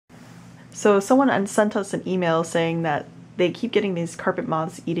So someone sent us an email saying that they keep getting these carpet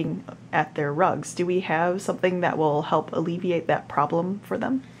moths eating at their rugs. Do we have something that will help alleviate that problem for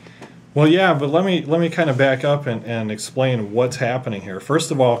them? Well, yeah, but let me kind of back up and explain what's happening here. First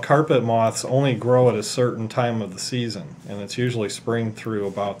of all, carpet moths only grow at a certain time of the season, and it's usually spring through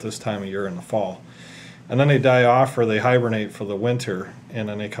about this time of year in the fall. And then they die off or they hibernate for the winter, and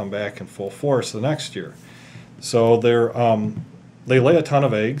then they come back in full force the next year. So they lay a ton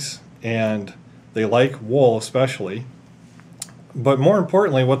of eggs, and they like wool especially. But more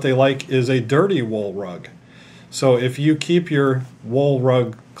importantly, what they like is a dirty wool rug. So if you keep your wool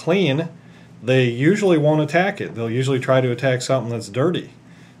rug clean, they usually won't attack it. They'll usually try to attack something that's dirty.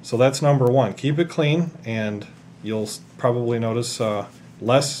 So that's number one. Keep it clean, and you'll probably notice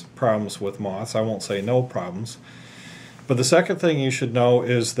less problems with moths. I won't say no problems. But the second thing you should know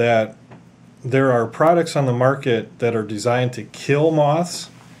is that there are products on the market that are designed to kill moths,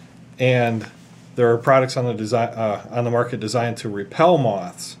 and there are products on the market designed to repel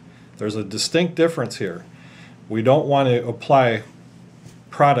moths. There's a distinct difference here. We don't want to apply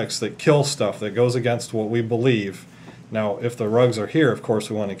products that kill stuff that goes against what we believe. Now, if the rugs are here, of course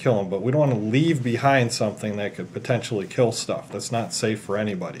we want to kill them, but we don't want to leave behind something that could potentially kill stuff. That's not safe for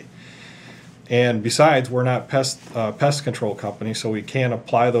anybody. And besides, we're not pest control company, so we can't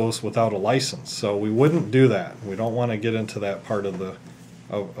apply those without a license. So we wouldn't do that. We don't want to get into that part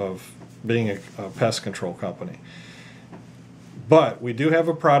of being a pest control company. But we do have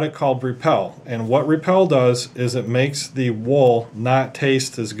a product called Repel, and what Repel does is it makes the wool not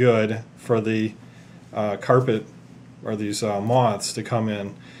taste as good for the carpet or these moths to come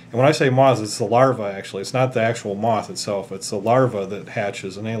in. And when I say moths, it's the larva actually. It's not the actual moth itself. It's the larva that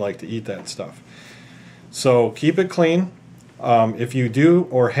hatches, and they like to eat that stuff. So keep it clean. If you do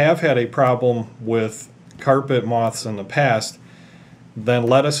or have had a problem with carpet moths in the past, then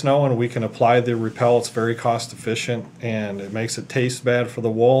let us know and we can apply the Repel. It's very cost efficient, and it makes it taste bad for the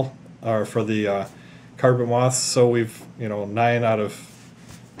wool or for the carpet moths. So we've, 9 out of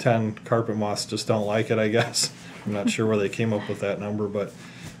 10 carpet moths just don't like it, I guess. I'm not sure where they came up with that number, but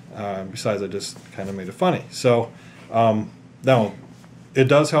besides, I just kind of made it funny. So no, it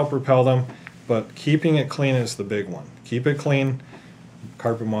does help repel them, but keeping it clean is the big one. Keep it clean.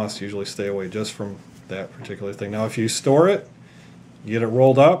 Carpet moths usually stay away just from that particular thing. Now, if you store it, you get it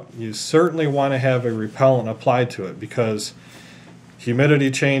rolled up, you certainly want to have a repellent applied to it because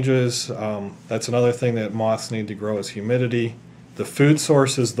humidity changes. That's another thing that moths need to grow is humidity. The food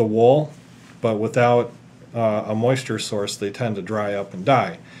source is the wool, but without a moisture source, they tend to dry up and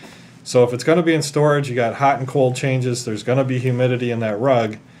die. So if it's going to be in storage, you got hot and cold changes, there's going to be humidity in that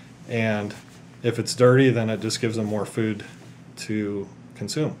rug, and if it's dirty, then it just gives them more food to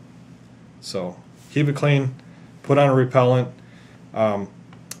consume. So keep it clean, put on a repellent.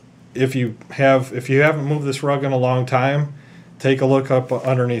 If you haven't moved this rug in a long time, take a look up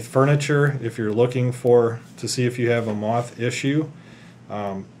underneath furniture if you're looking to see if you have a moth issue.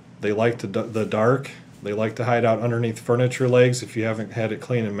 They like the dark. They like to hide out underneath furniture legs if you haven't had it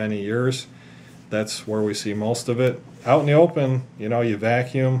cleaned in many years. That's where we see most of it. Out in the open, you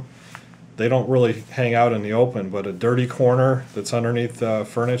vacuum. They don't really hang out in the open, but a dirty corner that's underneath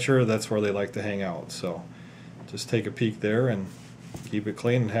furniture, that's where they like to hang out. So just take a peek there and keep it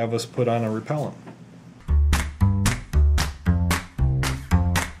clean and have us put on a repellent.